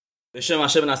بشه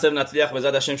مشه نصر نتلیخ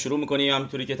بزد هشم شروع میکنیم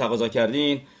همینطوری که تقاضا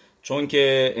کردین، چون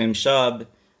که امشب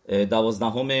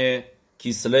 12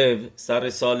 کیسلو سر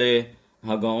سال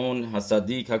هگاون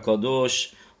حسدیک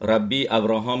هکادوش ربی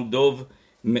ابراهام دوو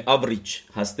معوریچ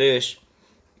هستش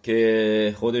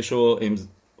که خودش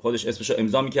اسمشو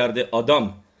امضا میکرده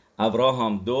آدام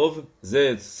ابراهام دوو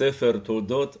زد سفر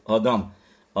تولدوت آدام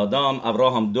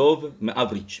ابراهام دوو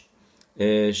معوریچ.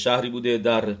 شهری بوده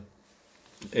در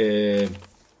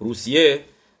روسیه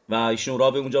و ایشون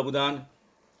راو اونجا بودن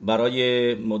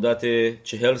برای مدت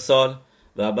 40 سال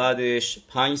و بعدش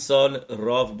 5 سال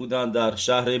راو بودن در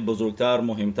شهر بزرگتر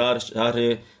مهمتر،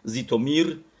 شهر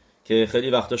زیتومیر، که خیلی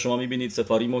وقتا شما میبینید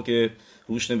سفاریمو که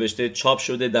روش نوشته چاپ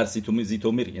شده در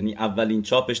زیتومیر، یعنی اولین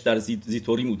چاپش در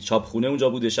زیتوریم بود، چاپخونه اونجا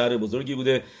بوده، شهر بزرگی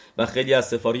بوده و خیلی از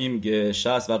سفاریم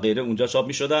 60 و غیره اونجا چاپ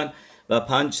میشدن و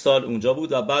 5 سال اونجا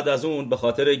بود و بعد از اون به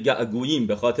خاطر گعگوییم،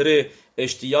 به خاطر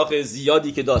اشتیاق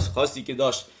زیادی که داشت، خاصی که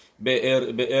داشت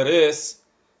به ارس،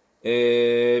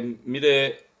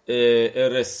 میره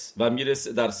ارس و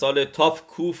میرسه در سال تاف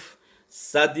کوف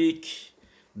صدیک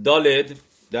دالد،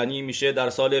 یعنی میشه در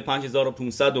سال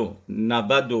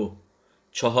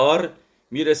 5594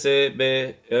 میرسه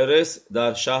به ارس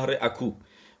در شهر اکو.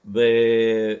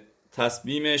 به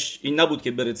تصمیمش این نبود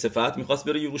که بره صفت، میخواست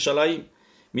بره یروشلایم.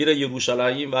 میره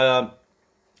یروشلایم و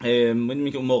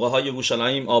میدونیم که اون موقع های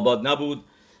یروشلایم آباد نبود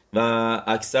و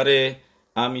اکثر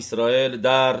ام اسرائیل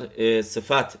در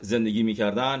صفت زندگی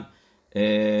میکردن،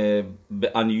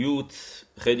 به انیوت،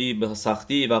 خیلی به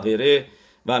سختی و غیره،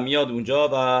 و میاد اونجا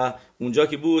و اونجا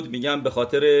که بود میگم به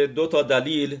خاطر 2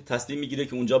 دلیل تسلیم میگیره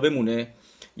که اونجا بمونه.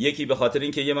 یکی به خاطر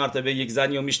اینکه یه مرتبه یک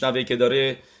زنی رو میشنوه که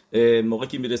داره موقعی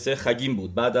که میرسه خگیم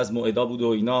بود، بعد از موعدا بود و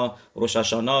اینا، روش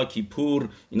هاشانا، کیپور،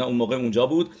 اینا اون موقع اونجا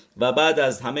بود و بعد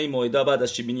از همه موعدا، بعد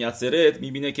از شبینی عصرت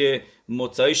میبینه که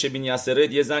مطلعی شبینی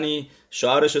عصرت یه زنی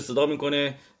شوهرش رو صدا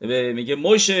میکنه و میگه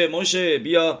موشه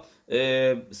بیا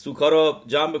سوکا رو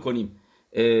جمع بکنیم.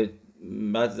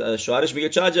 بعد شوهرش میگه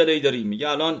چه عجله‌ای داری؟ میگه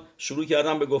الان شروع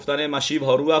کردم به گفتن مشیب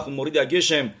هاروخ و مورید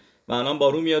اگشم و الان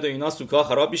بارون میاد و اینا سوکا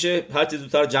خراب میشه، هر چیز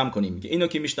زودتر جمع کنیم. میگه اینو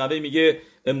که میشنوه میگه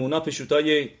امونا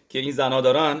پشوتایی که این زنا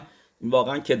دارن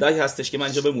واقعا کدای هستش که من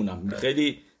اینجا بمونم.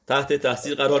 خیلی تحت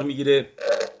تاثیر قرار میگیره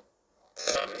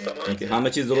که همه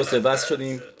چیز درسته. بس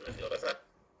شدیم.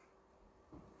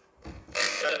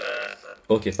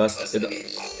 اوکی پس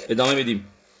ادامه میدیم.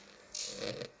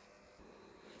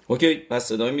 اوکی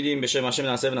پس ادامه میدیم. بشه مشه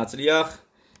نصر نتلیخ.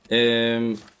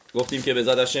 گفتیم که به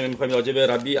زاد هشم میخوایم راجع به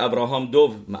ربی ابراهام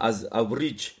دوو از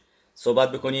اوریچ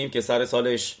صحبت بکنیم که سر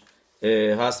سالش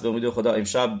هست به امید خدا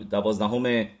امشب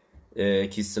 12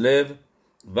 کیسلو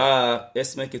و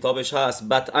اسم کتابش هست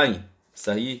بتعین،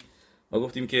 صحیح؟ و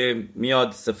گفتیم که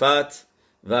میاد صفت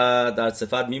و در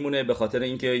صفت میمونه به خاطر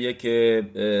اینکه یک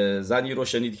زنی رو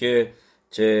شنید که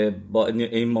چه با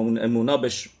امونا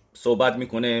بهش صحبت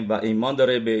میکنه و ایمان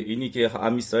داره به اینی که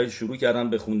ام اسرائیل شروع کردن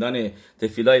به خوندن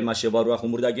تفیلای مشیبا رو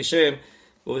خمور دگشه.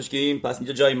 گفتش که این پس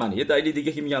اینجا جای منه. یه دلیل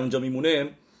دیگه که میگن اونجا میمونه،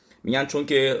 میگن چون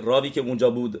که راوی که اونجا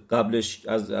بود قبلش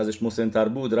ازش مسن‌تر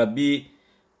بود، ربی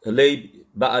لیب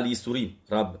بعلی سوریم،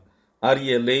 رب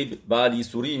اریه لیب بعلی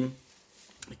سوریم،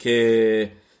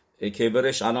 که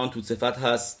کبرش الان تو صفت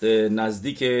هست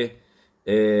نزدیک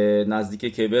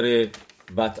کبر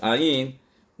بتعین.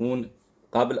 اون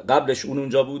قبلش اون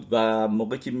اونجا بود و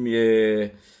موقعی که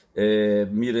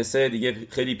میرسه دیگه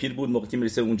خیلی پیر بود موقعی که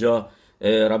میرسه اونجا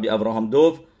ربی ابراهام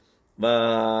دوو و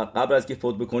قبل از که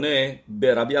فوت بکنه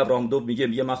به ربی ابراهام دوو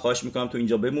میگه من خواهش میکنم تو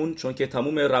اینجا بمون، چون که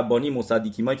تمام ربانی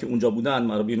مصدیقی‌هایی که اونجا بودن،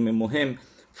 مربیون مهم،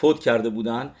 فوت کرده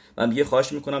بودن و میگه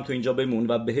خواهش میکنم تو اینجا بمون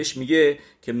و بهش میگه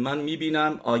که من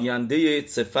میبینم آینده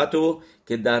صفتو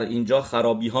که در اینجا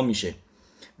خرابی ها میشه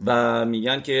و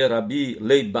میگن که ربی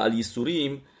لیب بعلی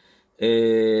سوریم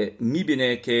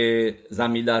میبینه که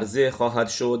زمین لرزه خواهد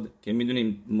شد، که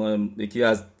میدونیم یکی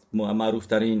از معروف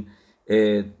ترین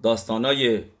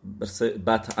داستانای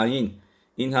بتعین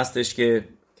این هستش که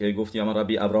گفتیم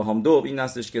ربی ابراهام دوو، این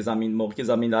هستش که موقعی که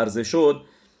زمین لرزه شد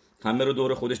همه رو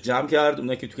دور خودش جمع کرد،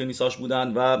 اونایی که تو کنیساش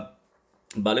بودن و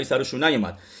بلای سرشون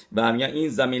نیومد و میگن این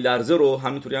زمین لرزه رو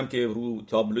همینطوری هم که رو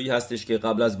تابلویی هستش که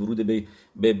قبل از ورود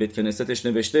به بیت کنستش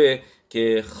نوشته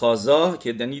که خازا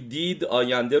که دنی دید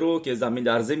آینده رو که زمین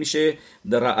لرزه میشه،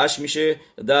 در رعش میشه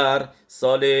در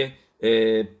سال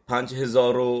 5597،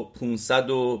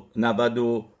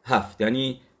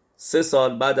 یعنی 3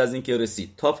 سال بعد از این که رسید.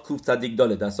 تاف کوف صدیق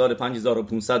داله در سال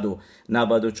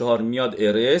 5594 میاد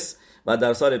ارس و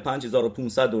در سال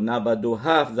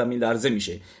 5597 زمین لرزه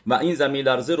میشه و این زمین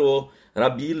لرزه رو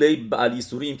ربی لیب بعلی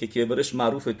سوریم که کبرش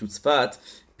معروف تو صفت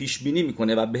پیش بینی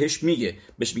میکنه و بهش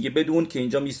میگه بدون که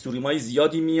اینجا یسوریمای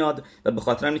زیادی میاد و به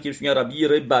خاطر اینکه بهش میگه ربی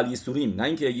یره بل یسوریم، نه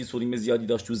اینکه یسوریم زیادی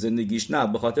داشت تو زندگیش، نه،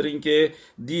 به خاطر اینکه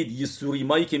دید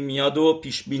یسوریمایی که میاد و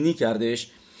پیش بینی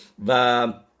کردش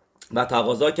و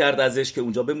تقاضا کرد ازش که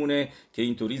اونجا بمونه، که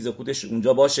اینطوری خودش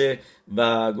اونجا باشه.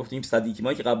 و گفتیم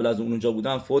صدیقی‌هایی که قبل از اونجا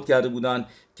بودن فوت کرده بودن،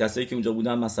 کسایی که اونجا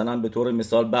بودن مثلا به طور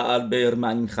مثال بعل بئر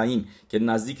معین خیم که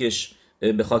نزدیکش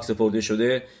به خاک سپرده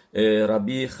شده،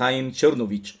 ربی خیم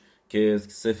چرنوویچ که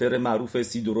سفر معروف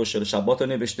سیدروش شبات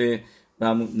نوشته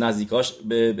و نزدیکاش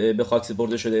به خاک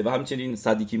سپرده شده، و همچنین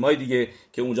صدیقی‌های دیگه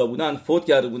که اونجا بودن فوت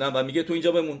کرده بودن و میگه تو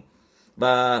اینجا بمون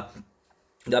و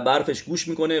در برفش گوش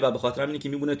میکنه و به خاطر همینه که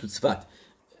میمونه تو صفت.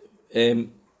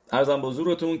 عرضم به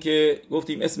حضورتون که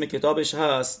گفتیم اسم کتابش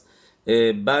هست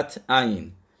بت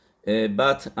عین.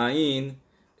 بت عین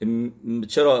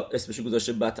چرا اسمش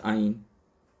گذاشته بت عین؟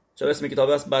 چرا اسم کتاب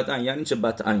هست بت عین؟ یعنی چه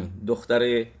بت عین؟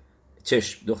 دختر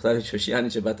چشم یعنی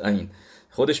چه بت عین؟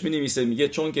 خودش مینویسه میگه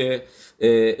چون که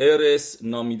ارس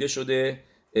نامیده شده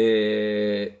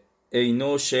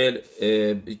اینو شل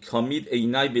کامید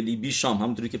اینای به لیبی شام،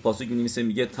 همونطوری که پاسوک می‌نویسه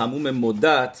میگه تموم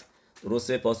مدت.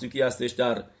 درسته پاسوکی هستش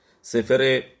در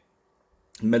سفر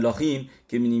ملاخیم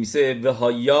که می‌نویسه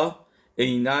وهایا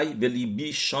اینای به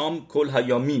لیبی شام کل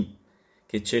هیامیم،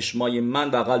 که چشمای من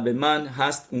و قلب من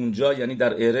هست اونجا، یعنی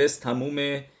در ارس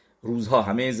تموم روزها،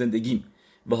 همه زندگیم.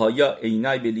 وهایا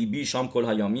اینای به لیبی شام کل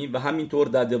هیامیم. و همینطور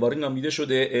در دواری نامیده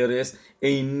شده ارس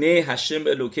اینه هشم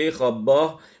الوکه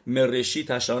خواباه مرشی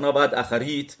تشانا بعد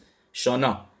اخریت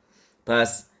شانا.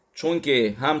 پس چون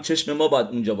که هم چشم ما باید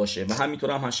اونجا باشه و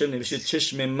همینطور هم هشم نوشته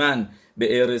چشم من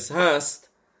به ارس هست،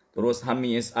 درست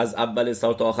همین از اول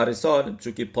سال تا آخر سال،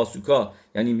 چون که پاسوکا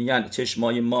یعنی میگن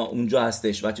چشمای ما اونجا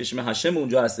هستش و چشم هشم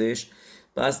اونجا هستش.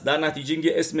 پس در نتیجه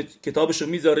اینکه اسم کتابشو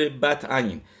میذاره بت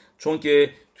عین، چون که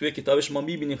توی کتابش ما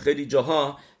میبینیم خیلی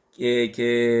جاها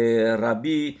که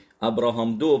ربی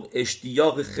ابراهام دوب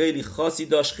اشتیاق خیلی خاصی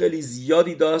داشت، خیلی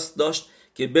زیادی داشت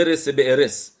که برسه به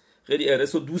ارس. خیلی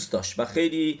ارس رو دوست داشت و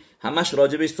خیلی همش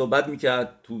راجبش صحبت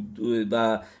میکرد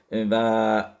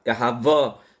و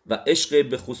حوا و عشق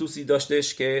به خصوصی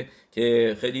داشتش که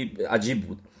خیلی عجیب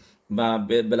بود و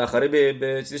بالاخره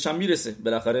به چیزش هم میرسه،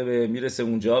 بالاخره میرسه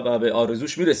اونجا و به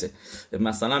آرزوش میرسه.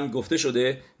 مثلا گفته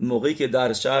شده موقعی که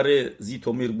در شهر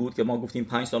زیتومیر بود که ما گفتیم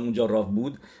 5 سال اونجا راه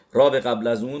بود، راه قبل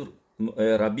از اون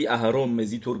ربی اهرم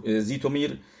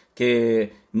زیتومیر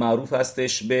که معروف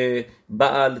هستش به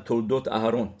بعل تولدوت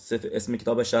اهرون، اسم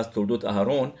کتابش هست تولدوت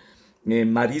اهرون،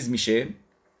 مریض میشه،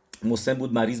 مسن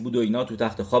بود، مریض بود و اینا، تو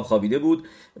تخت خواب خوابیده بود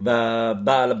و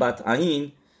بعل بت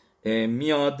عین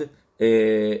میاد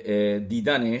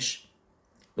دیدنش.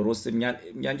 درسته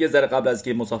میگن یه ذره قبل از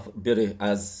که بره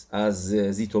از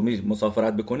زیتومیر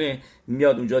مسافرت بکنه،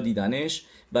 میاد اونجا دیدنش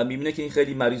و میبینه که این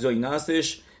خیلی مریض و اینا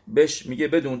هستش. بهش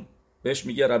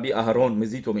میگه ربی اهرون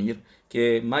مزیتومیر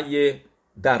که من یه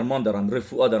درمان دارم،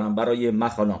 رفوعا دارم برای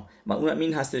مخالام و اونم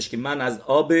این هستش که من از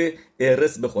آب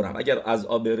ارس بخورم. اگر از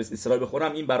آب ارس اسرائیل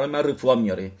بخورم این برای من رفوعا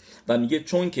میاره. و میگه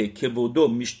چون که کبودو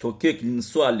میشتوکک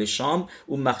لنسوال شام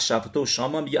و مخشفتو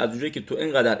شام، میگه از اونجایی که تو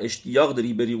اینقدر اشتیاق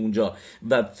داری بری اونجا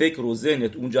و فکر و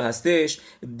ذهنت اونجا هستش،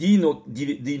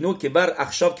 دینو که بر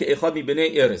اخشاب که اخاد میبینه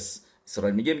ارس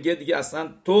اسرائیل، میگه دیگه اصلا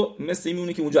تو مثل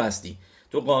میمونی که اونجا هستی،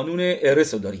 تو قانون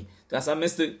ارس رو داری، تو اصلا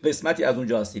مثل قسمتی از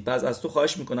اونجا هستی. پس از تو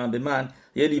خواهش میکنم به من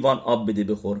یه لیوان آب بده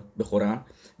بخورم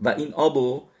و این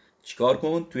آبو چیکار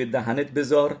کن توی دهنت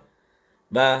بذار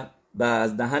و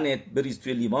از دهنت بریز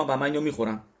توی لیوان و من اینو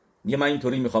میخورم. یه من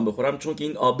اینطوری میخوام بخورم چون که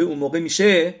این آب اون موقع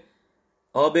میشه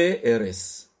آب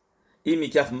ارس. این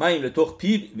میکخ مایم لتوخ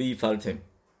پیو و یفلتم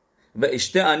و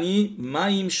انی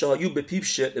مایم شایو به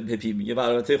پیو میگه. و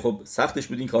البته خب سختش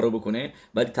بود این کارو بکنه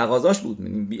ولی تقاضاش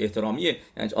بود، بی احترامیه،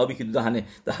 یعنی آبی که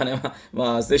دهنه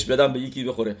ما ازش بدم به یکی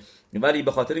بخوره. ولی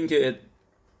به خاطر اینکه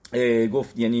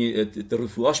گفت یعنی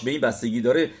رفوعاش به این بستگی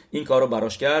داره، این کارو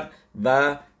براش کرد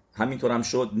و همینطور هم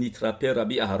شد نیترپه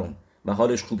ربی اهرون و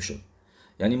حالش خوب شد.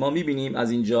 یعنی ما میبینیم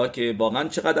از اینجا که واقعا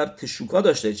چقدر تشوکا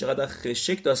داشته، چقدر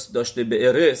خشک داشته به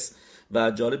ارس.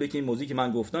 و جالبه که این موضوعی که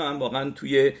من گفتم واقعا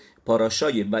توی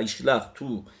پاراشای وایشلخ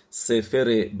تو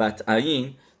سفر بت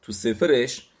عین، تو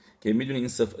سفرش که میدونی این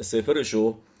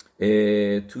سفرشو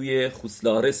توی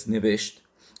خوسلارس نوشت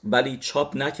ولی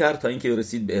چاپ نکرد تا اینکه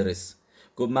رسید به ارس.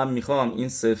 گفت من میخوام این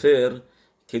سفر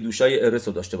که دوشای ارس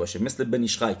رو داشته باشه، مثل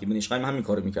بنیشخای که بنیشخای همین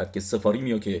کارو میکرد که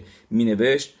سفاریمیو که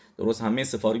مینوشت، درست همه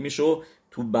سفاریمیشو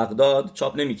تو بغداد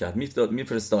چاپ نمیکرد،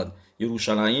 میفرستاد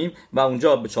یروشلایم و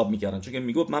اونجا به چاپ میکردن، چون که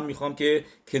میگفت من میخوام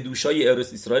که دوشای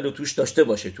ارس اسرائیل رو توش داشته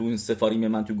باشه تو این سفاریم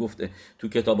من، تو گفته تو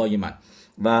کتابای من.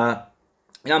 و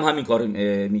این هم همین کار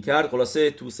میکرد.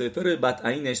 خلاصه تو سفر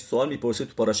بطعینش سوال میپرسه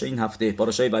تو پاراشای این هفته،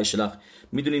 پاراشای وایشلح.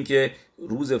 میدونیم که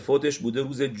روز فوتش بوده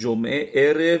روز جمعه،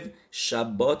 عرب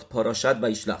شبات پاراشت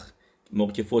وایشلح.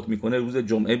 موقع که فوت میکنه روز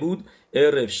جمعه بود،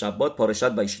 عرب شبات پاراشت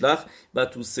وایشلح. و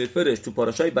تو سفرش تو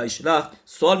پاراشای وایشلح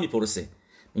سوال میپرسه،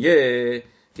 میگه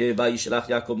که وایشلح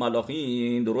یعقوب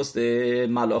ملاخین، درسته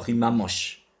ملاخین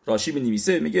مماش. راشی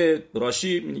بنویسه، میگه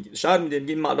راشی شرح میده،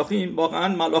 میگه ملاخین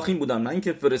واقعا ملاخین بودن، نه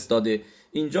اینکه فرستاده.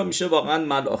 اینجا میشه واقعا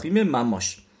ملاخیم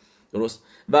مماش، درست.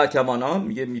 و کمانا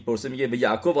میگه میپرسه، میگه به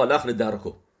یعقوب والخ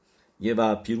درکو، یه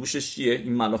و پیروشش چیه؟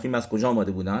 این ملاخیم از کجا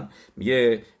آمده بودن؟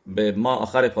 میگه به ما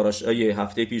آخر پاراشای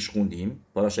هفته پیش خوندیم،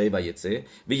 پاراشای ویتسه،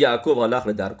 و یعقوب والخ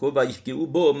درکو و یفکیو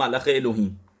با ملخ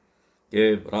الوهیم،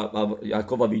 که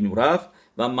یعقوب وینو رفت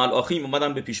و ملاخیم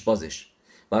اومدن به پیشبازش.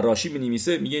 و راشی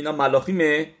بنویسه، میگه اینا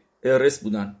ملاخیم ارس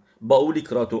بودن، با اولی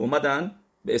کراتو اومدن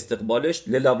به استقبالش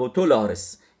للوتو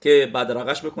لارس، که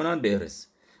بدرقش بکنن به ارس.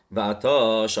 و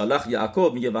عطا شالخ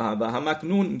یعقوب، میگه و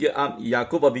همکنون میگه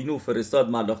یعقوب و وینو فرستاد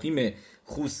ملاخیم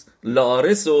خوس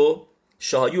لارس و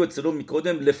شایو اتصلو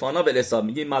میکودم لفانا به حساب.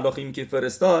 میگه ملاخیمی که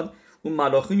فرستاد اون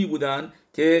ملاخیمی بودن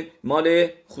که مال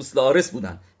خوس لارس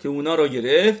بودن، که اونا رو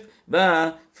گرفت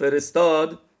و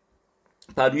فرستاد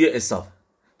پروی حساب،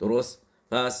 درست.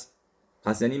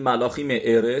 پس یعنی ملاخیم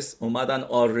ارس اومدن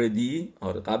آردی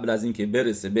قبل از اینکه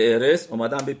برسه به ارس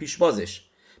اومدن به پیشبازش.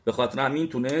 به خاطر همین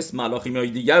تونست ملاخیم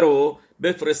های دیگر رو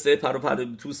بفرسته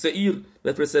تو سعیر،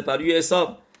 بفرسته پروی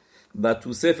حساب. و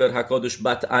تو سفر حکادش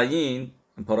بطعین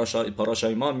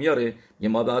پاراشای ما میاره، یه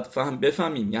ما باید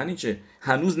بفهمیم یعنی چه.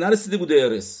 هنوز نرسیده بوده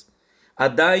ارس،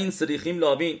 عداین سریخیم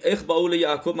لاوین اخ باول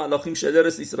یعقوب ملاخیم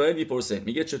شدرس اسرائیل میپرسه،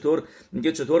 میگه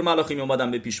چطور ملاخیم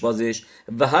اومدن به پیشبازش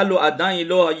و هلو عداین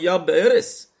لو یا به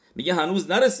ارس، میگه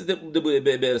هنوز نرسیده بوده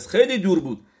به ارس، خیلی دور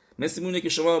بود. مثل اونه که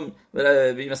شما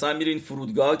مثلا میرین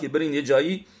فرودگاه که برین یه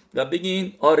جایی و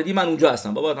بگین آردی من اونجا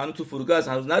هستم، بابا هنوز تو فرودگاه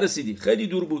هنوز نرسیدی، خیلی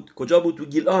دور بود. کجا بود؟ تو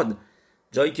گیلاد،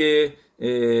 جایی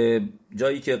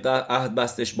که عهد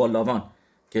بستش با لاوان،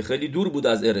 که خیلی دور بود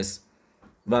از ارس.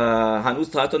 و هنوز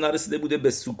تا حتی نرسیده بوده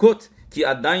به سوکوت، که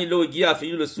عدن لوگی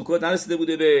افیل سوکوت نرسیده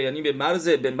بوده یعنی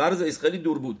به مرز از خیلی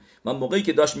دور بود. من موقعی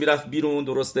که داشت میرفت بیرون،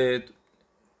 درسته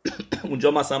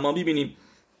اونجا مثلا ما میبینیم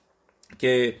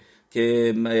که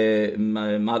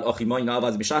ملاخیما اینا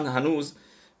عوض میشن، هنوز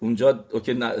اونجا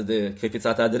که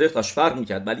سطح درختش فرق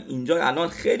میکرد، ولی اینجا الان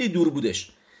خیلی دور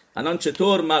بودش. الان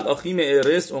چطور ملاخیم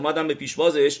ارس اومدن به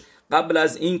پیشوازش قبل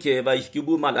از اینکه و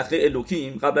یفکیبو ملخه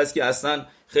الوکیم، قبل از که اصلا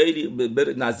خیلی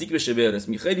نزدیک بشه به ارس،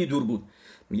 میگه خیلی دور بود.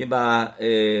 میگه و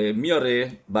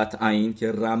میاره بطعین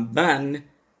که رمبن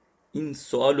این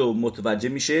سوالو متوجه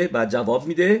میشه و جواب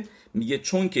میده، میگه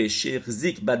چون که شیخ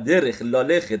زیک و درخ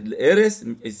لالخ ارس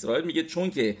اسرائیل، میگه چون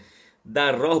که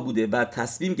در راه بوده و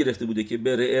تصمیم گرفته بوده که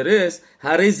بره ارس،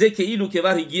 هر زک ایلو که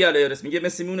ور هیگی ال ارس، میگه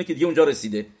مثل میونه که دیگه اونجا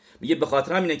رسیده. میگه به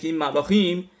خاطر همینه که این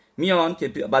ملاخیم میان که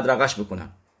بدرقش بکنن.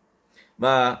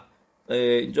 و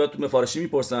اینجا تو مفارشی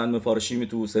میپرسن، مفارشی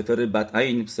تو سفر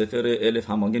بطعین سفر الف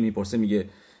همانگه میپرسه،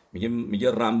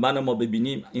 میگه رمبن ما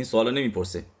ببینیم، این سوالا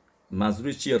نمیپرسه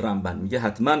منظورش چیه رمبن. میگه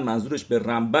حتما منظورش به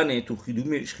رمبنه تو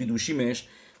خیدوشیمش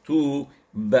تو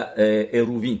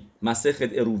اروین، مسخت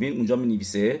اروین اونجا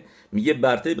مینویسه، میگه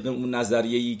بر طبق اون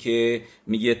نظریه‌ای که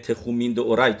میگه تخومین دو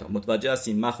اورایتا، متوجه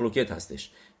هستین مخلوقات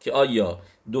هستش که آیا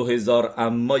 2000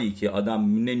 امایی که آدم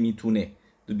نمیتونه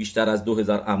بیشتر از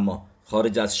 2000 اما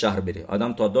خارج از شهر بره،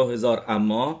 آدم تا 2000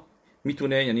 اما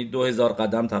میتونه، یعنی 2000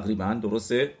 قدم تقریبا،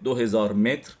 درسته 2000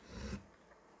 متر،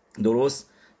 درست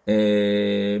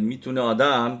میتونه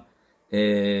آدم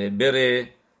بره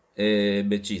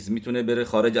به چیز، میتونه بره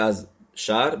خارج از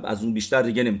شهر، از اون بیشتر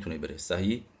دیگه نمیتونه بره،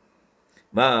 صحیح.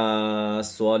 و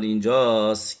سوال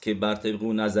اینجاست که بر طبق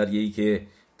اون نظریه‌ای که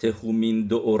تخومین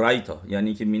دو اورایتا،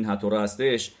 یعنی که مین هتورا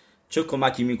هستش، چه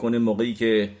کمکی میکنه موقعی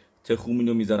که تخومین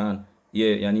رو میذارن،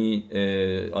 یعنی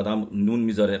آدم نون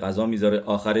میذاره، غذا میذاره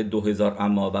آخر 2000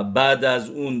 اما و بعد از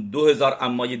اون 2000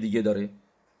 امای دیگه داره،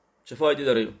 چه فایده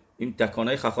داره؟ این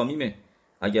تکانای خخامیمه.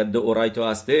 اگر دو اورایتا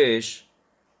هستش،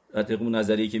 طبق اون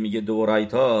نظریه‌ای که میگه دو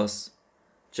اورایتاست،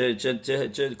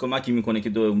 چه کمکی میکنه که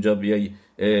دو اونجا بیای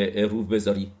روح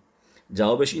بذاری؟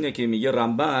 جوابش اینه که میگه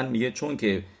رمبن، میگه چون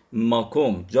که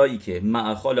ماکم، جایی که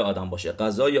معخال آدم باشه،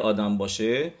 غذای آدم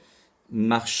باشه،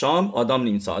 مخشام آدم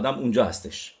نیمسا، آدم اونجا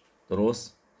هستش،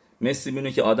 درست؟ مثل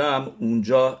میونه که آدم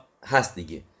اونجا هست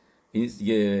دیگه. این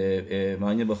دیگه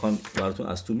معنی بخوام براتون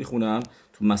از تو میخونم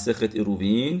تو مسخت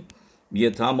اروین، میگه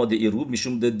تعماد ایروب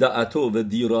میشون دعتو و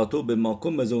دیراتو به ماکم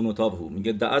مزونوتابهو،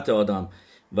 میگه دعت آدم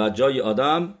و جای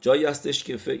آدم جایی هستش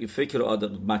که فکر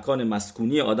آدم، مکان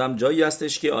مسکونی آدم جایی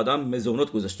هستش که آدم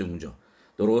مزونات گذاشته اونجا،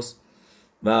 درست؟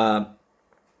 و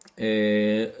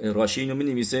راشی اینو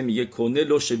می‌نویسه، میگه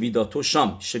کنلو شویداتو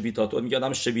شام، شویداتو میگه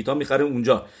آدم شویتا میخره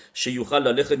اونجا، شیوخل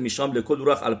لالخ میشام لکل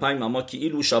روخ الپنج اما کی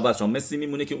ایلو شابت شام، مثل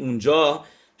میمونه که اونجا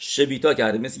شویتا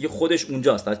کرده، مثل که خودش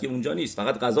اونجاست، در که اونجا نیست،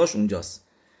 فقط غذاش اونجاست.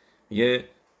 میگه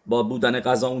با بودن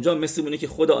غذا اونجا مثل میمونه که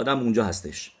خود آدم اونجا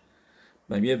هستش.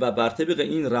 و بر طبق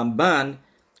این رمبن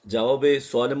جواب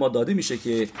سوال ما داده میشه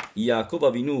که یعقوب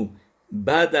وینو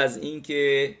بعد از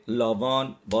اینکه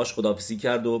لاوان باش خداحافظی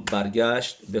کرد و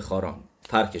برگشت به خاران،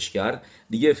 ترکش کرد،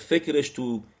 دیگه فکرش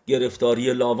تو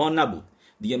گرفتاری لاوان نبود،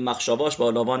 دیگه مخشواش با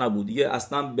لاوان نبود، دیگه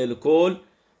اصلا بالکل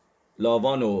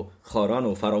لاوان و خاران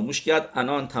رو فراموش کرد.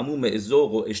 انان تموم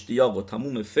ذوق و اشتیاق و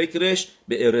تموم فکرش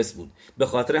به ارس بود. به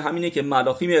خاطر همینه که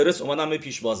ملاخیم ارس اومدن به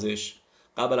پیشوازش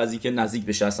قبل از اینکه نزدیک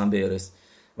بشه اصلا به ارس.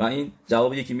 و این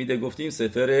جوابی که میده گفتیم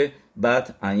سفر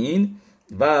بد عین.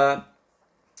 و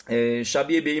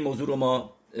شبیه به این موضوع رو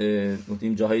ما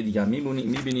گفتیم جاهای دیگه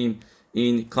میبینیم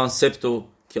این کانسپتو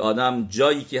که آدم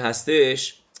جایی که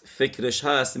هستش فکرش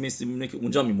هست مثل میمونه که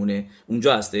اونجا میمونه،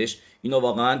 اونجا هستش. اینا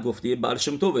واقعا گفته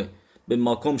برشم توبه به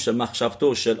ماکم شه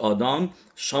مخشفتو شل آدم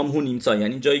شام هون نیمتا،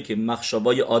 یعنی جایی که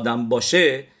مخشوای آدم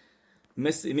باشه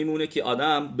مثل میمونه که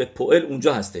آدم به پوئل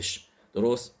اونجا هستش.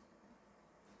 درست؟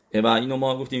 و اینو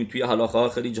ما گفتیم توی حلاخا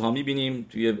خیلی جاها میبینیم،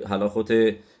 توی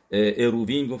حلاخوت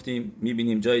اروین گفتیم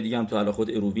میبینیم، جای دیگه هم تو حلاخوت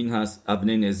اروین هست،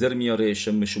 ابن نظر میاره،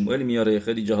 شموئل میاره،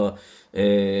 خیلی جاها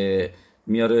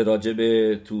میاره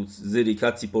راجب تو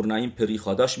زریکت سیپورنایم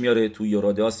پریخاداش میاره، تو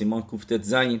یوراده ها سیمان کوفتت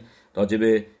زین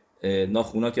راجب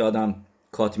ناخونا که آدم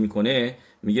کات میکنه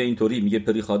میگه اینطوری، میگه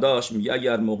پریخاداش، میگه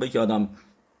اگر موقعی که آدم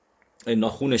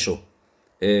ناخونشو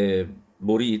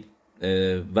برید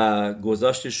و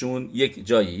گذاشتشون یک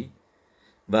جایی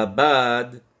و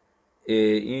بعد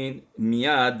این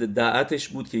میاد دعتش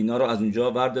بود که اینا رو از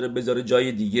اونجا ورداره بذاره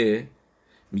جای دیگه،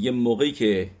 میگه موقعی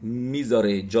که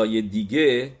میذاره جای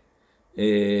دیگه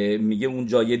میگه اون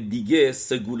جای دیگه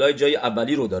سگولای جای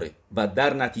اولی رو داره و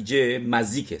در نتیجه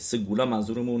مزیکه. سگولا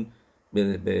منظورمون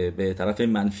به طرف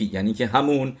منفی، یعنی که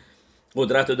همون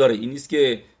قدرت رو داره. این نیست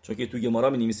که چون که تو گمارا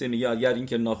می‌نویسه میگه اگر این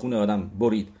که ناخون آدم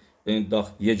برید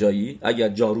یه جایی، اگر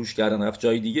جاروش کردن رفت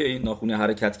جای دیگه این ناخونه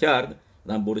حرکت کرد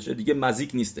آدم برش دیگه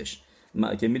مزیک نیستش.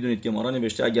 که میدونید که گمارا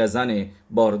نوشته اگر زن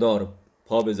باردار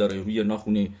پا بذاره روی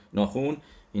ناخون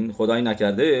این خدایی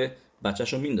نکرده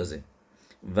بچه‌شو میندازه.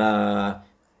 و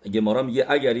گمارا میگه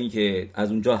اگر این که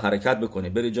از اونجا حرکت بکنه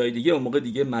بره جای دیگه اون موقع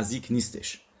دیگه مزیک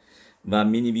نیستش. و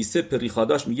مینویسه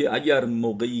پریخاداش میگه اگر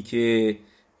موقعی که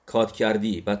کات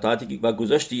کردی و طاعتی و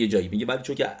گذاشتی یه جایی، میگه بعد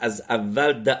چون که از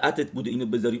اول دعتت بوده اینو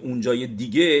بذاری اون جای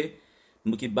دیگه،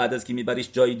 که بعد از که میبریش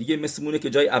جای دیگه مثل مونه که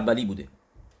جای اولی بوده.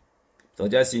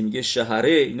 تاجسی میگه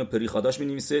شهره، اینو پریخاداش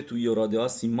مینویسه توی یوراده ها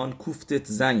سیمان کوفتت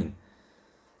زین،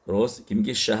 درست، که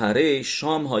میگه شهره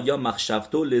شام ها یا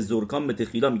مخشفتو لزورکان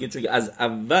متخیلا، میگه چون که از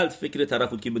اول فکر طرف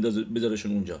بود که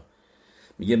بذارشون اونجا.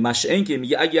 میگه مشعن که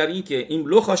میگه اگر این که این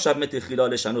لوخا شب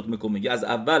متخیلا شنوت میکنه، میگه از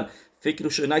اول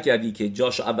فکرشو نکردی که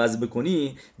جاشو عوض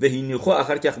بکنی و هینیخو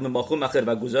آخر که ماخو مخر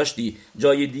و گذاشتی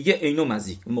جای دیگه اینو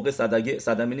مزیک، اون موقع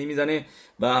صدمه نمیزنه.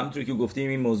 و همونطوری که گفتیم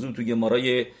این موضوع توی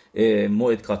گمارای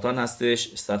موعد کاتان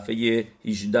هستش، صفحه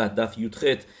 18 دف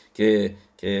یودخت که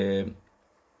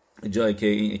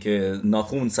جایی که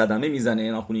ناخون صدمه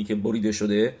میزنه، ناخونی که بریده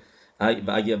شده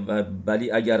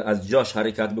ولی اگر از جاش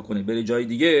حرکت بکنه بره جای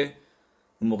دیگه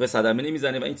اون موقع صدمه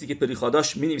نمیزنه. و این چیزی که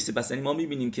پریخاداش مینویسه پس یعنی ما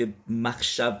میبینیم که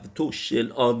مخشب تو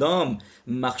شل آدم،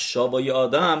 مخشابای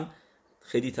آدم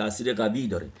خیلی تاثیر قوی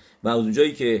داره. و از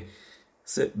اونجایی که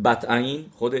بطعین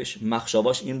خودش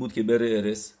مخشاباش این بود که بره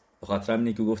ارس، به خاطر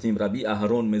همینه که گفتیم ربی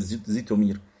اهرون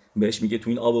مزیتومیر بهش میگه تو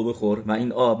این آبو بخور و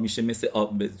این آب میشه مثل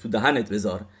آب تو دهنت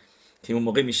بذار، که اون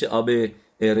موقع میشه آب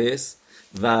ارس.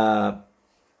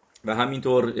 و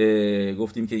همینطور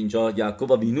گفتیم که اینجا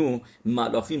یعقوب و وینو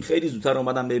ملاخیم خیلی زودتر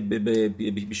اومدن به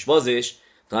بیشوازش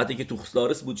تا حتی که تو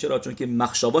خسلارس بود. چرا؟ چون که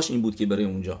مخشاباش این بود که بره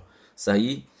اونجا.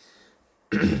 صحیح.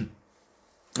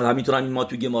 و همینطور هم ما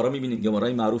تو گمارا میبینیم،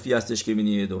 گمارای معروفی هستش که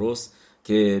میبینید، درست،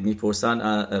 که میپرسن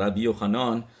ربی و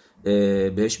خنان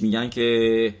بهش میگن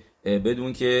که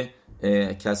بدون که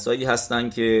کسایی هستن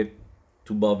که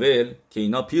تو بابل که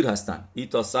اینا پیر هستن،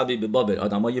 ایتا سبی به بابل،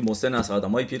 آدمای مسن هستن،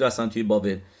 آدمای پیر هستن توی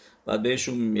بابل. بعد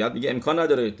بهشون میگه امکان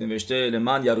نداره، نوشته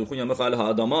لمن یریخون یا مخال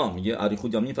آدما، میگه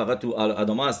اریخود یامین فقط تو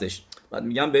آدما هستش. بعد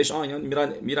میگن بهش اینا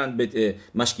میرن به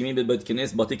مشکیمی به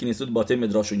کنیس باته کنیسود باته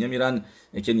مدراشون، میرن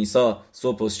کنیسا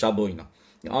صبح و شب و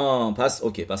اینا. پس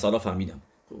اوکی، پس حالا فهمیدم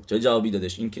چه جوابی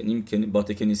دادش. این که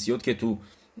باته کنیسیوت که تو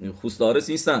خوستارس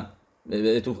نیستن،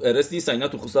 تو ارس نیستن، اینا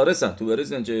تو خسارسن. تو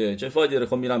ارس چه فایده داره؟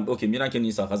 خب میرن اوکی، میرن که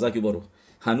نیسا خزک باروخ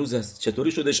هنوز هست.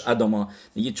 چطوری شدش اداما؟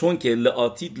 میگه چون که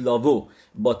لاتید لاوو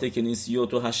باته کنیسیو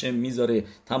تو هشم میذاره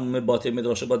تمام باته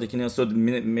مدراش باته کنیسیو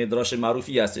مدراش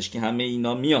معروفی هستش که همه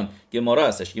اینا میان گمارا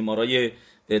هستش، گمارای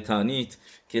تانیت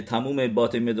که تمام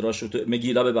بات مدراش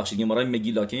مگیلا، ببخشید گمارای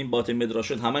مگیلا که این بات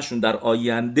مدراش همشون در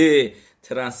آینده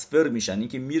ترانسفر میشن، این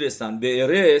که میرسن به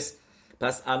ارس.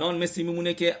 پس الان مثل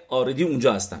میمونه که آردی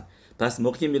اونجا هستن، پس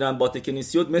موقعی که میرن بات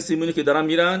کنیسیوت مثل میمونه که دارن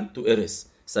میرن تو ارس.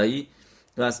 صحیح؟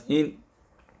 پس این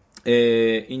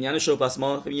یعنی شو. پس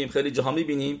ما میگیم خیلی جاها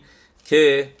میبینیم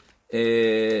که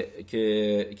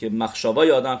که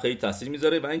مخشابای آدم خیلی تاثیر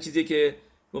میذاره و این چیزی که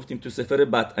گفتیم تو سفر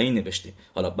بطعین نوشته.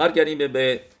 حالا برگردیم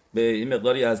به این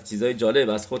مقداری از چیزهای جالب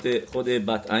از خود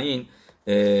بطعین،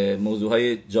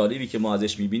 موضوعهای جالبی که ما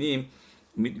ازش میبینیم.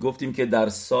 گفتیم که در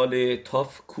سال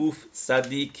تاف کوف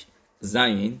صدیق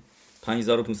زین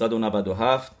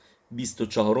 5597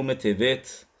 24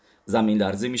 تبت زمین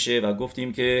لرزه میشه و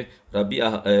گفتیم که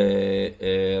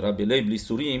ربی لیبلی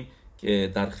سوریم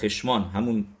که در خشمان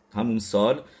همون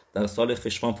سال در سال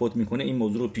خشمان فوت میکنه، این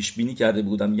موضوع رو پیش بینی کرده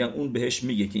بودم. میگن اون بهش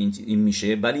میگه که این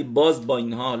میشه، ولی باز با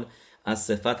این حال از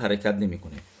صفت حرکت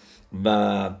نمیکنه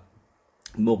و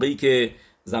موقعی که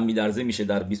زمین لرزه میشه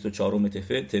در 24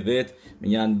 تبت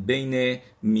میگن بین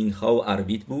مینخا و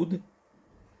عربیت بود.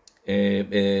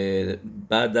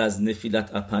 بعد از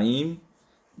نفیلت اپایم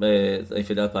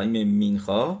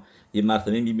مینخا یه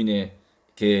مرتبه میبینه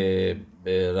که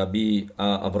ربی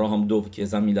ابراهام دوو که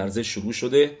زمین لرزه شروع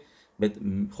شده،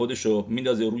 خودشو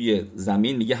میندازه روی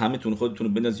زمین، میگه همه تون خودتون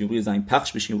رو بندازین روی زمین،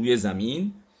 پخش بشین روی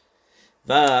زمین.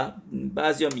 و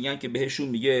بعضیا میگن که بهشون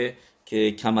میگه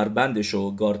که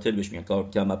کمربندشو گارتل بهش میگن،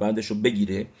 کمربندشو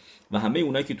بگیره و همه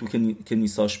اونایی که تو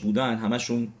کنیساش بودن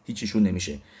همشون هیچیشون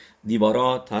نمیشه.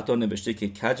 دیوارا حتی نوشته که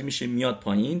کج میشه میاد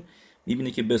پایین،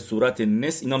 میبینه که به صورت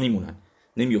نس اینا میمونن،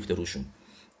 نمیفته روشون.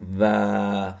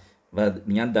 و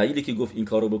میگن دلیلی که گفت این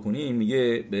کارو بکنیم،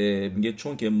 میگه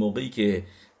چون که موقعی که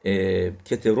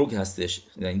کتروگ هستش،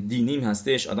 یعنی دینیم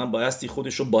هستش، آدم بایستی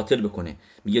خودشو باطل بکنه.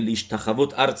 میگه لیش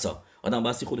تخوت ارزا، آدم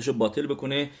بایستی خودشو باطل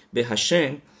بکنه به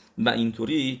هشم و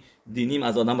اینطوری دینیم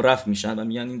از آدم رفع میشن. و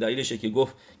میگن این دلیلشه که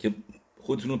گفت که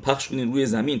خودتون رو پخش کنین روی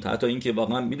زمین، تا حتی اینکه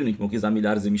واقعا میدونید که موقع زمین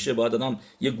لرزه میشه باید آدم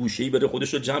یه گوشه‌ای بره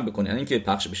خودش رو جمع بکنه، یعنی اینکه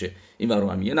پخش بشه. این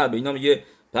برام میگه نه، به اینا میگه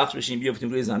پخش بشین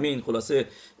بیافتین روی زمین. خلاصه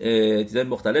چیزای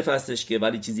مختلف هستش که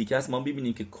ولی چیزی که هست ما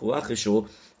ببینیم که کوخشو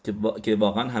که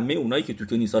واقعا همه اونایی که تو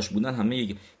کنیساش بودن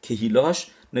همه کهیلاش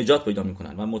نجات پیدا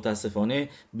میکنن و متاسفانه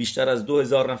بیشتر از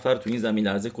 2000 نفر تو این زمین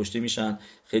لرزه کشته میشن.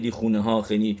 خیلی خونه ها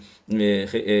خیلی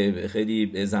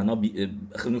زنا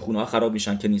خونه ها خراب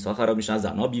میشن، کنیسا خراب میشن،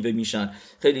 زنا بیوه میشن،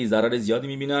 خیلی ضرر زیادی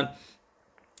میبینن.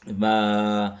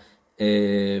 و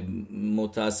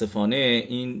متاسفانه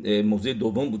این موضوع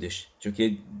دوم بودش، چون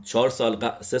که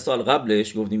 3 سال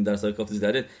قبلش گفتیم در سال کافت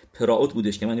زیاره پراوت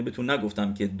بودش که من بهتون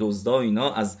نگفتم که دزدا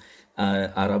اینا از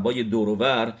عربای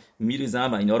دوروبر میریزن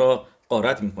و اینا را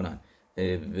غارت میکنن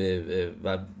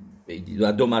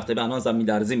و 2 مرتبه الان زمین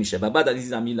لرزه میشه و بعد از این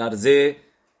زمین لرزه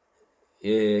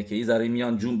که این ذره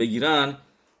میان جون بگیرن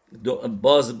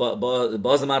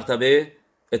باز مرتبه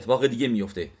اتفاق دیگه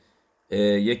میفته.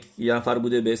 یک نفر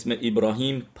بوده به اسم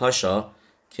ابراهیم پاشا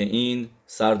که این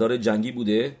سردار جنگی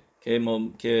بوده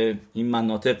که این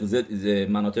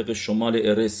مناطق شمال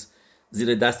ارس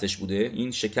زیر دستش بوده.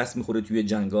 این شکست میخوره توی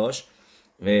جنگاش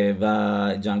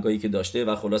و جنگایی که داشته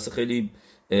و خلاصه خیلی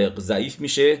ضعیف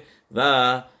میشه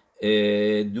و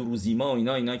دروزیما و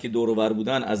اینا که دور و بر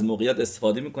بودن از موقعیت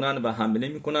استفاده میکنن و حمله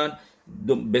میکنن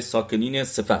به ساکنین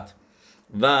صفت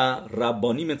و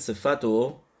ربانیم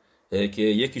صفتو که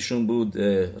یکیشون بود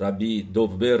ربی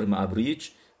دوبر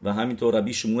معبریچ و همینطور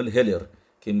ربی شمول هلر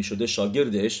که میشده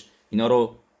شاگردش، اینا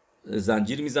رو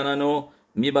زنجیر میزنن و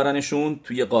میبرنشون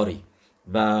توی قاری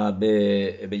و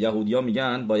به یهودیا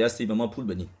میگن بایستی به ما پول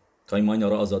بدیم تا ما اینا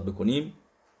رو آزاد بکنیم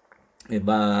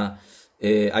و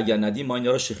اگر ندیم ما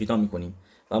اینا رو شخیتا میکنیم.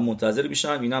 و منتظر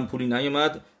میشن، اینا هم پولی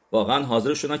نیومد، واقعا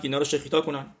حاضر شدن که اینا رو شخیتا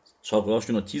کنن،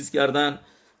 چاقوهاشون رو تیز کردن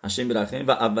هشم برخیم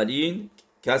و اولین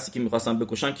کسی که میخواستن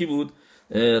بکشن کی بود؟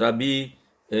 ربی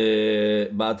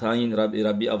بعدین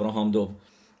ربی ابراهام دوو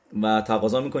و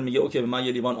تقاضا میکنه، میگه اوکی به من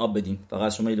یه لیوان آب بدین،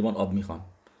 فقط شما یه لیوان آب میخوام.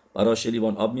 براش یه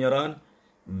لیوان آب میارن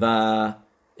و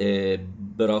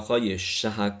براخای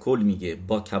شهکل میگه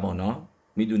با کوانا.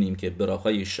 میدونیم که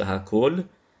براخای شهکل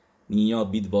نیا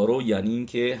بیدوارو یعنی این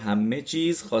که همه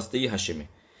چیز خواسته ی هشمه.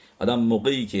 آدم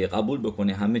موقعی که قبول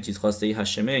بکنه همه چیز خواسته ی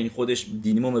هشمه، این خودش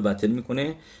دینیمو مبطل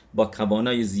میکنه. با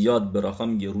کوانای زیاد براخا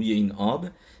میگه روی این آب.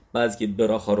 بعد که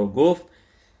براخا رو گفت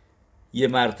یه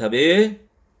مرتبه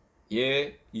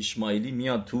یه ایشمائیلی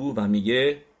میاد تو و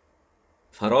میگه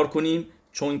فرار کنیم،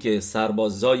 چون که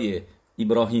سربازای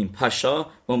ابراهیم پاشا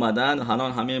اومدن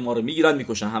الان همه ما رو میگیرن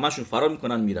میکشن، همشون فرار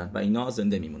میکنن میرن و اینا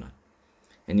زنده میمونن.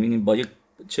 یعنی ببینیم با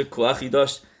چه کوخی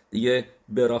داشت دیگه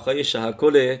براخای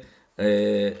شهکل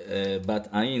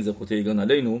بدعین زخوته ایگان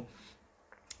علینو.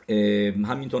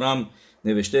 همینطور هم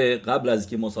نوشته قبل از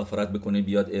که مسافرت بکنه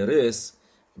بیاد ارس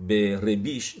به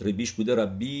ربیش بوده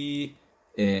ربی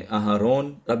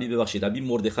اهرون، ربی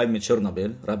مردخای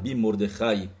مچرنابل، ربی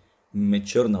مردخای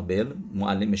مچرنابل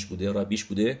معلمش بوده، ربیش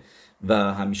بوده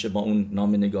و همیشه با اون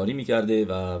نام نگاری میکرده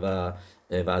و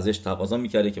ازش تقاضا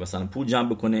میکرده که مثلا پول جمع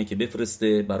بکنه که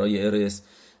بفرسته برای ارس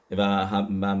و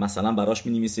مثلا براش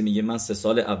مینویسه میگه من 3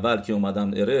 سال اول که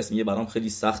اومدم ارس میگه برام خیلی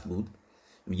سخت بود،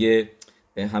 میگه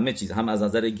همه چیز هم از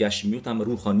نظر گشمیوت هم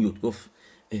روحانیوت گفت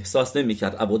احساس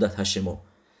نمیکرد عبادت هشمو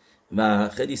و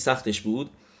خیلی سختش بود.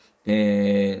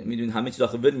 میدونید همه چیز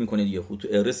آخه ول میکنه دیگه. خود تو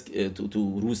ارس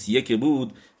تو روسیه که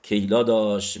بود کیلا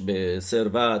داشت به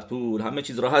ثروت پول همه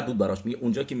چیز راحت بود براش، میگه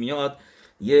اونجا که میاد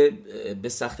یه به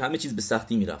سخت همه چیز به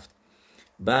سختی میرفت.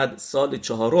 بعد سال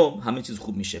 4 همه چیز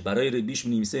خوب میشه. برای ربیش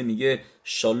می‌نویسه میگه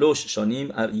شالوش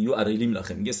شانیم یو اریلیم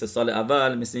لاخه، میگه 3 سال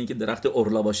اول مثل اینکه درخت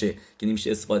اورلا باشه که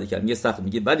نمیشه استفاده کرد، میگه سخت،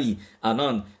 میگه ولی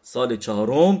الان سال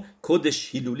 4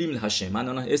 کدش هیلولیم الهشه، من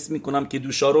الان اسم میکنم که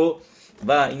دوشا رو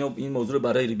و این موضوع رو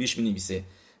برای ربیش می‌نویسه،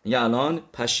 میگه الان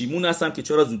پشیمون هستم که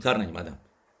چرا زودتر نیومدم.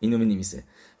 اینو می‌نویسه.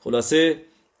 خلاصه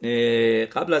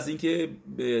قبل از اینکه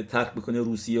ترک بکنه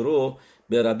روسیه رو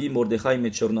به ربی مردخای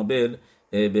مچرنابل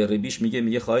به ربیش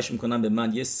میگه خواهش میکنم به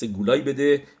من یه سگولای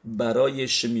بده برای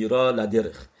شمیرا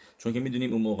لدرخ، چون که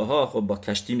میدونیم اون موقع ها خب با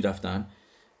کشتی میرفتن،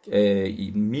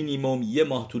 مینیمم 1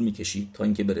 ماه طول میکشید تا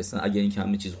اینکه برسن اگر اینکه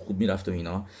همه چیز خوب میرفت و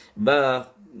اینا و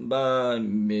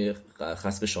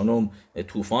خسق شانم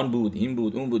طوفان بود این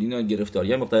بود اون بود، اینا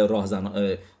گرفتاری مقطع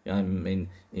راهزن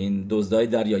این دزدای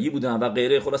دریایی بودن و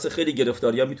غیره. خلاصه خیلی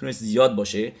گرفتاری میتونه زیاد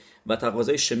باشه و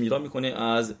تقاضای شمیرا میکنه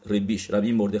از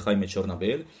ربی مردخای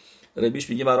مچرنابل. ربیش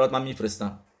میگه برات من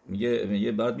میفرستم،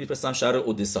 میگه برات میفرستم شهر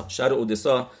اودسا. شهر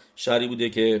اودسا شهری بوده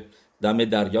که دم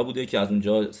دریا بوده که از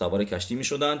اونجا سوار کشتی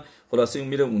میشدن. خلاصه اون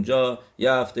میره اونجا 1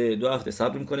 هفته 2 هفته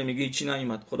صبر میکنه، میگه هیچی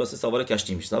نیومد. خلاصه سوار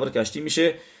کشتی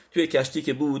میشه. توی کشتی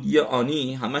که بود یه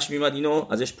آنی همش میومد اینو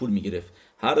ازش پول میگرفت،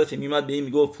 هر دفعه میومد به این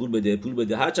میگفت پول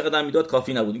بده، هر چقدر میداد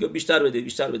کافی نبود، میگه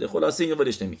بیشتر بده. خلاصه اینو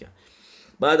ولش نمیکرد.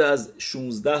 بعد از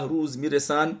 16 روز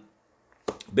میرسن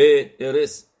به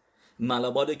ارس.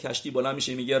 ملاباد کشتی بالا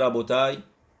میشه، میگه ربوتای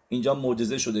اینجا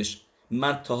معجزه شدش،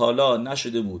 من تا حالا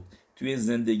نشده بود توی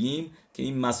زندگیم که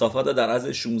این مسافت رو در عرض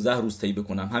 16 روز طی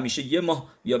بکنم، همیشه 1 ماه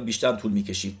یا بیشتر طول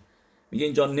میکشید. میگه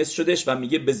اینجا نصف شدش و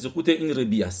میگه به زخوت این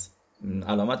ربی است،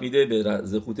 علامت میده به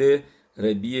زخوت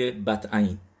ربی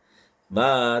بدعین.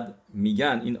 بعد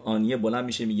میگن این آنیه بلند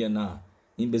میشه میگه نه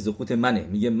این به زخوت منه،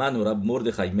 میگه من و رب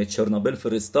مردخای مچرنابل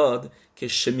فرستاد که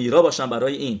شمیرا باشم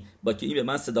برای این، با که این به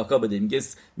من صداقا بده. میگه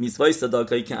میسوای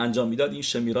صداقایی که انجام میداد این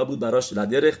شمیرا بود براش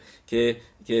لدرخ که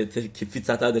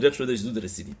فیتصت درخ شده زود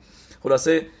رسیدیم.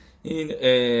 خلاصه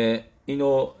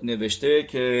اینو نوشته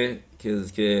که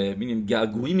ببینیم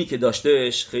گگویی که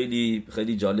داشتهش خیلی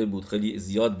خیلی جالب بود، خیلی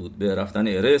زیاد بود به رفتن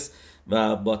ارس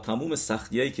و با تمام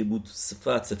سختیایی که بود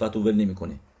صفت رو ول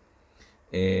نمیکنه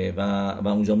و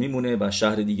اونجا میمونه و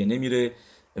شهر دیگه نمیره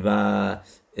و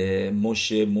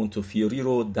موشه مونتوفیوری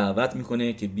رو دعوت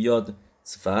میکنه که بیاد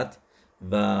صفت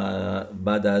و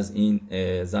بعد از این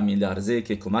زمین لرزه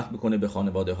که کمک میکنه به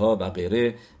خانواده ها و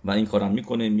غیره و این کارم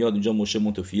میکنه. میاد اونجا موشه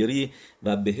مونتوفیوری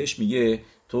و بهش میگه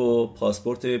تو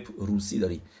پاسپورت روسی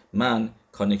داری، من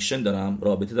کانکشن دارم،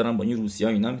 رابطه دارم با این روسی‌ها،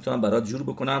 اینا میتونم برات جور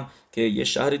بکنم که یه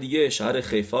شهر دیگه، شهر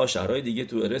خیفا، شهرهای دیگه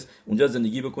تو ارس اونجا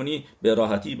زندگی بکنی، به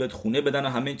راحتی بهت خونه بدن و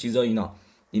همه چیزا اینا.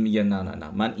 این میگه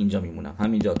نه من اینجا میمونم،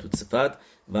 همینجا تو صفت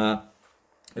و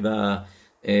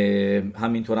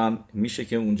همینطور هم میشه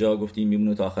که اونجا گفتیم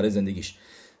میمونه تا آخر زندگیش.